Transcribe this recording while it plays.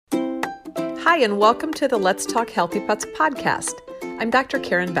Hi, and welcome to the Let's Talk Healthy Pets podcast. I'm Dr.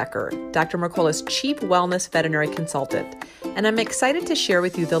 Karen Becker, Dr. Mercola's Chief Wellness Veterinary Consultant, and I'm excited to share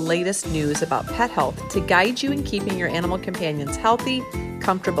with you the latest news about pet health to guide you in keeping your animal companions healthy,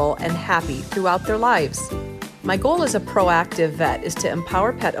 comfortable, and happy throughout their lives. My goal as a proactive vet is to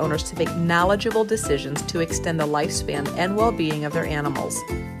empower pet owners to make knowledgeable decisions to extend the lifespan and well-being of their animals.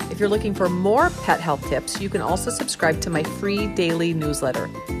 If you're looking for more pet health tips, you can also subscribe to my free daily newsletter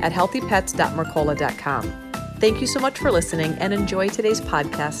at healthypets.mercola.com. Thank you so much for listening and enjoy today's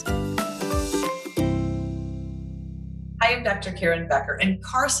podcast. Hi, I'm Dr. Karen Becker, and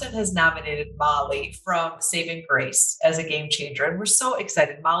Carson has nominated Molly from Saving Grace as a game changer. And we're so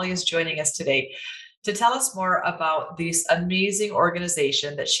excited. Molly is joining us today to tell us more about this amazing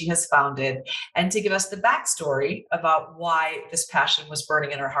organization that she has founded and to give us the backstory about why this passion was burning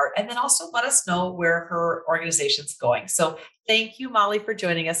in her heart. And then also let us know where her organization's going. So thank you, Molly, for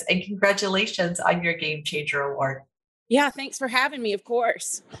joining us, and congratulations on your Game Changer Award. Yeah, thanks for having me, of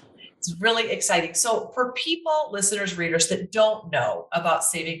course. It's really exciting. So for people, listeners, readers that don't know about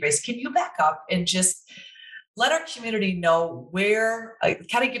Saving Grace, can you back up and just let our community know where,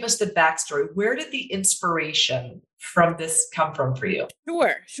 kind of give us the backstory. Where did the inspiration from this come from for you?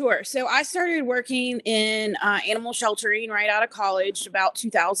 Sure. So I started working in animal sheltering right out of college about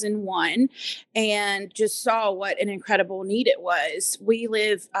 2001 and just saw what an incredible need it was. We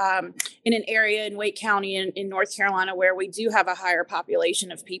live in an area in Wake County in North Carolina where we do have a higher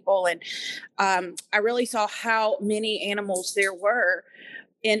population of people. And I really saw how many animals there were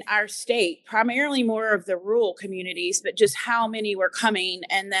in our state, primarily more of the rural communities, but just how many were coming,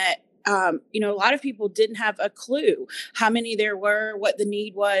 and that, a lot of people didn't have a clue how many there were, what the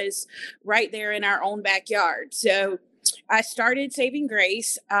need was right there in our own backyard. So I started Saving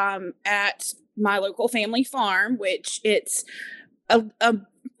Grace at my local family farm, which it's a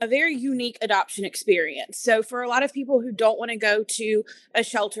very unique adoption experience. So for a lot of people who don't want to go to a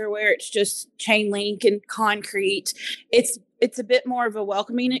shelter where it's just chain link and concrete, it's a bit more of a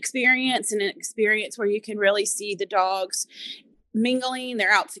welcoming experience, and an experience where you can really see the dogs mingling.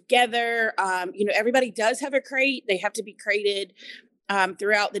 They're out together. Everybody does have a crate. They have to be crated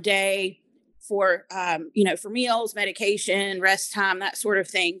throughout the day for meals, medication, rest time, that sort of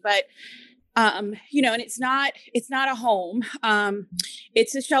thing. But and it's not a home.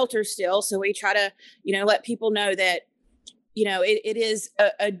 It's a shelter still. So we try to, let people know that, it is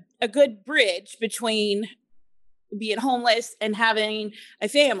a good bridge between being homeless and having a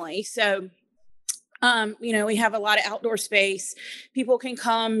family. So, we have a lot of outdoor space. People can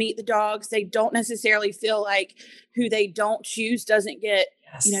come meet the dogs. They don't necessarily feel like who they don't choose doesn't get,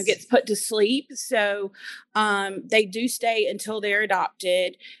 gets put to sleep. So they do stay until they're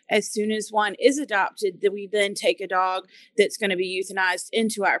adopted. As soon as one is adopted, we then take a dog that's going to be euthanized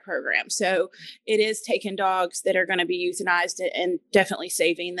into our program. So it is taking dogs that are going to be euthanized and definitely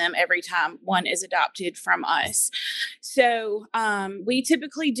saving them every time one is adopted from us. So we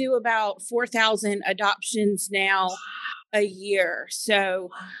typically do about 4,000 adoptions now a year. So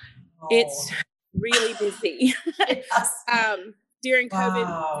it's really busy. Yes. During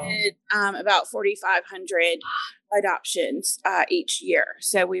COVID, we did about 4,500 adoptions each year.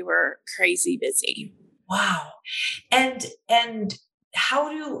 So we were crazy busy. Wow. And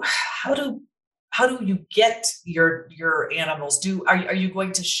how do you get your animals? Are you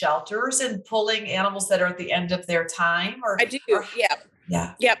going to shelters and pulling animals that are at the end of their time? I do. Yeah.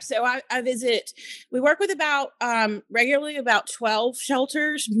 Yeah. Yep. So I visit, we work with regularly about 12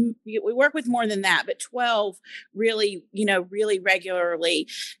 shelters. We work with more than that, but 12 really, really regularly.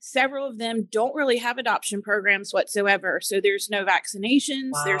 Several of them don't really have adoption programs whatsoever. So there's no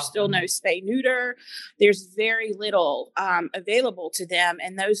vaccinations. Wow. There's still no spay neuter. There's very little available to them.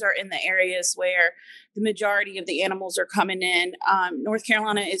 And those are in the areas where the majority of the animals are coming in. North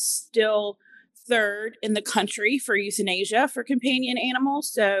Carolina is still third in the country for euthanasia for companion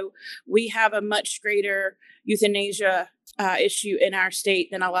animals. So we have a much greater euthanasia issue in our state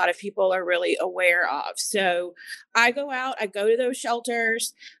than a lot of people are really aware of. So I go to those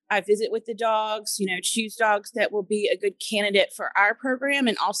shelters, I visit with the dogs, choose dogs that will be a good candidate for our program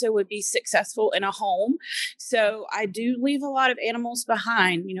and also would be successful in a home. So I do leave a lot of animals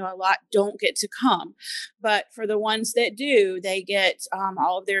behind. A lot don't get to come, but for the ones that do, they get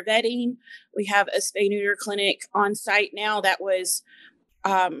all of their vetting. We have a spay neuter clinic on site now that was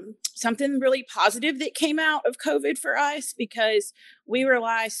something really positive that came out of COVID for us, because we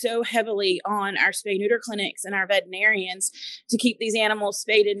rely so heavily on our spay neuter clinics and our veterinarians to keep these animals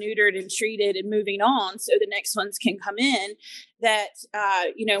spayed and neutered and treated and moving on so the next ones can come in, that,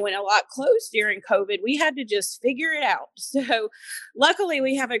 when a lot closed during COVID, we had to just figure it out. So luckily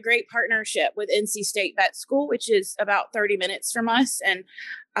we have a great partnership with NC State Vet School, which is about 30 minutes from us. And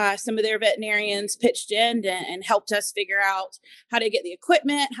some of their veterinarians pitched in and helped us figure out how to get the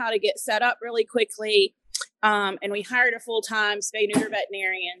equipment, how to get set up really quickly. And we hired a full-time spay neuter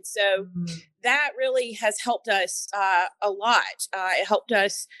veterinarian. So that really has helped us a lot. It helped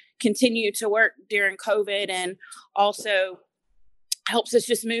us continue to work during COVID, and also helps us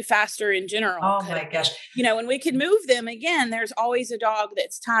just move faster in general. Oh my gosh. When we can move them again, there's always a dog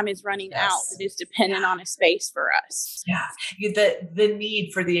that's time is running out that is dependent on a space for us. Yeah. The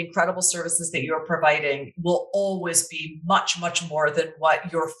need for the incredible services that you're providing will always be much, much more than what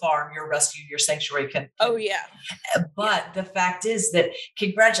your farm, your rescue, your sanctuary can. Oh yeah. But the fact is that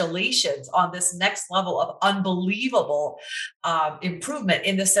congratulations on this next level of unbelievable improvement,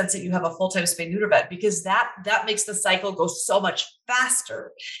 in the sense that you have a full-time spay neuter vet, because that makes the cycle go so much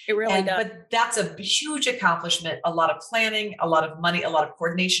faster. It really does. But that's a huge accomplishment, a lot of planning, a lot of money, a lot of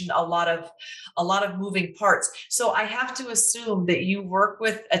coordination, a lot of moving parts. So I have to assume that you work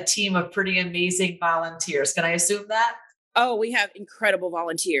with a team of pretty amazing volunteers. Can I assume that? Oh, we have incredible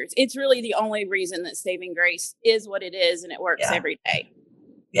volunteers. It's really the only reason that Saving Grace is what it is, and it works every day.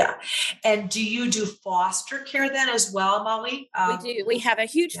 Yeah. And do you do foster care then as well, Molly? We do. We have a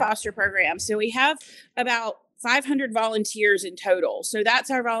huge foster program. So we have about 500 volunteers in total. So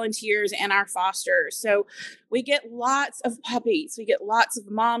that's our volunteers and our fosters. So we get lots of puppies. We get lots of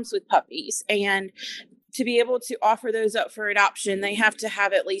moms with puppies. And to be able to offer those up for adoption, they have to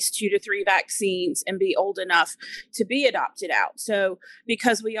have at least 2 to 3 vaccines and be old enough to be adopted out. So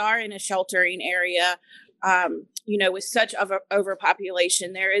because we are in a sheltering area, with such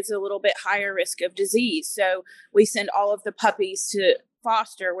overpopulation, there is a little bit higher risk of disease. So we send all of the puppies to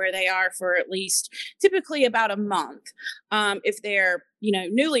foster, where they are for at least typically about a month, if they're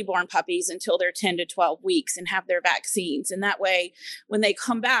newly born puppies, until they're 10 to 12 weeks and have their vaccines. And that way, when they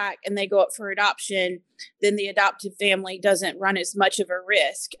come back and they go up for adoption, then the adoptive family doesn't run as much of a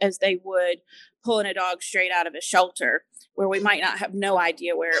risk as they would pulling a dog straight out of a shelter, where we might not have no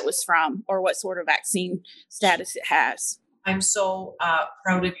idea where it was from or what sort of vaccine status it has. I'm so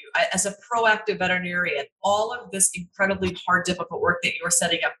proud of you. As a proactive veterinarian, all of this incredibly hard, difficult work that you're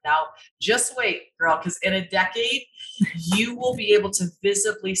setting up now, just wait, girl, because in a decade, you will be able to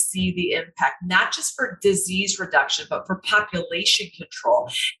visibly see the impact, not just for disease reduction, but for population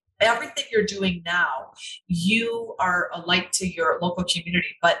control. Everything you're doing now, you are a light to your local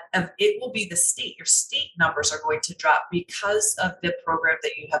community, but it will be the state. Your state numbers are going to drop because of the program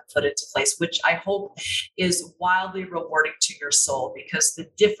that you have put into place, which I hope is wildly rewarding to your soul, because the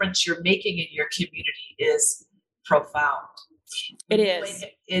difference you're making in your community is profound. It is.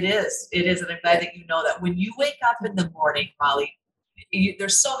 It is. And I'm glad that you know that. When you wake up in the morning, Molly,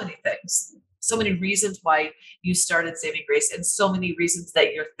 there's so many things. So many reasons why you started Saving Grace, and so many reasons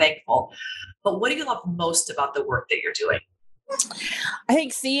that you're thankful. But what do you love most about the work that you're doing? I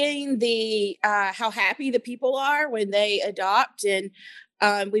think seeing the how happy the people are when they adopt, and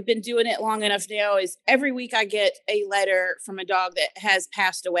we've been doing it long enough now. Is every week I get a letter from a dog that has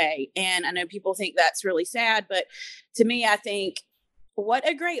passed away, and I know people think that's really sad, but to me, I think, what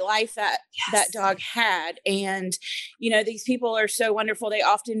a great life that dog had. And, these people are so wonderful. They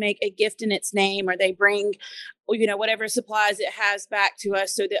often make a gift in its name, or they bring, whatever supplies it has back to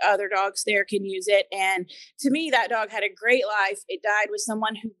us so that other dogs there can use it. And to me, that dog had a great life. It died with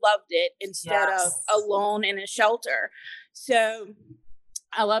someone who loved it instead of alone in a shelter. So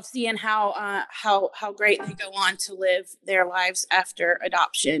I love seeing how great they go on to live their lives after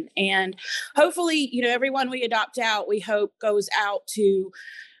adoption. And hopefully, everyone we adopt out, we hope goes out to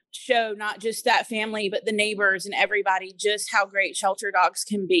show not just that family, but the neighbors and everybody just how great shelter dogs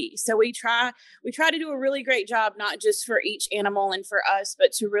can be. So we try to do a really great job, not just for each animal and for us,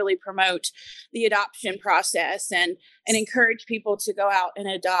 but to really promote the adoption process and encourage people to go out and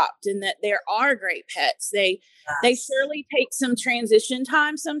adopt, and that there are great pets. They surely take some transition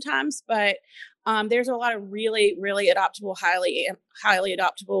time sometimes, but there's a lot of really, really adoptable, highly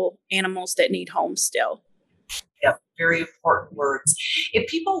adoptable animals that need homes still. Yep, very important words. If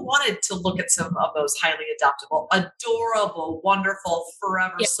people wanted to look at some of those highly adoptable, adorable, wonderful,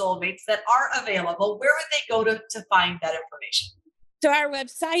 forever soulmates that are available, where would they go to find that information? So our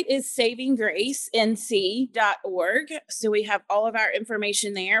website is savinggracenc.org. So we have all of our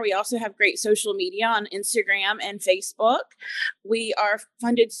information there. We also have great social media on Instagram and Facebook. We are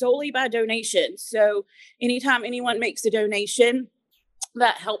funded solely by donations. So anytime anyone makes a donation,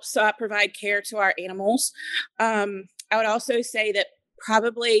 that helps provide care to our animals. I would also say that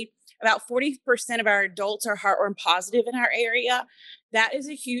probably about 40% of our adults are heartworm positive in our area. That is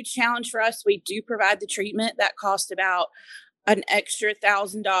a huge challenge for us. We do provide the treatment that costs about an extra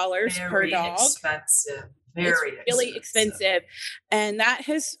 $1,000 per dog. Expensive. Very it's really expensive. And that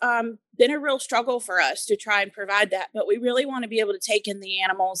has been a real struggle for us to try and provide that. But we really want to be able to take in the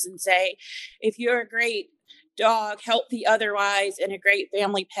animals and say, if you're a great dog, healthy otherwise, and a great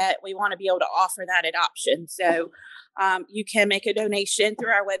family pet, we want to be able to offer that adoption. So you can make a donation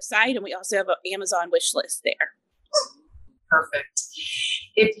through our website, and we also have an Amazon wish list there. Perfect.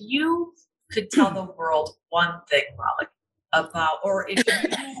 If you could tell the world one thing, Molly, about, or if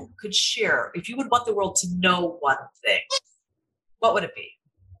you could share, if you would want the world to know one thing, what would it be?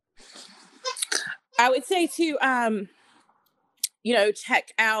 I would say to,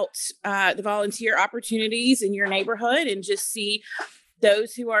 check out the volunteer opportunities in your neighborhood and just see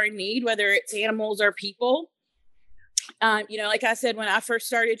those who are in need, whether it's animals or people. Like I said, when I first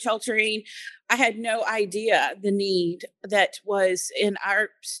started sheltering, I had no idea the need that was in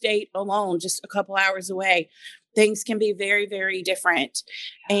our state alone, just a couple hours away. Things can be very, very different.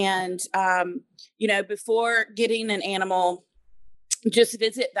 And, before getting an animal, just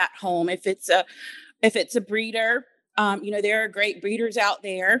visit that home. If it's a breeder, there are great breeders out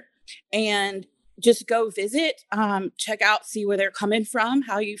there, and just go visit, check out, see where they're coming from,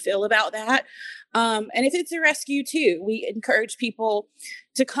 how you feel about that. And if it's a rescue too, we encourage people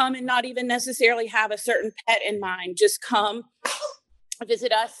to come and not even necessarily have a certain pet in mind. Just come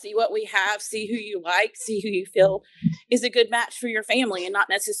visit us, see what we have, see who you like, see who you feel is a good match for your family, and not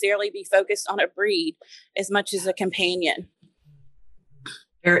necessarily be focused on a breed as much as a companion.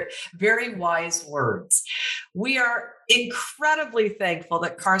 Very, very wise words. We are incredibly thankful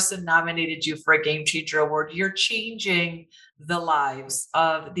that Carson nominated you for a Game Changer Award. You're changing the lives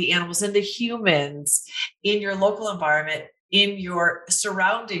of the animals and the humans in your local environment, in your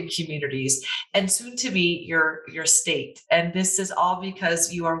surrounding communities, and soon to be your state. And this is all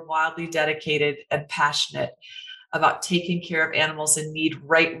because you are wildly dedicated and passionate about taking care of animals in need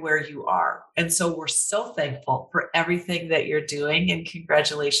right where you are. And so we're so thankful for everything that you're doing, and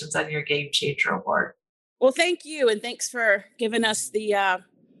congratulations on your Game Changer Award. Well, thank you. And thanks for giving us the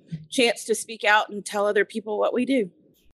chance to speak out and tell other people what we do.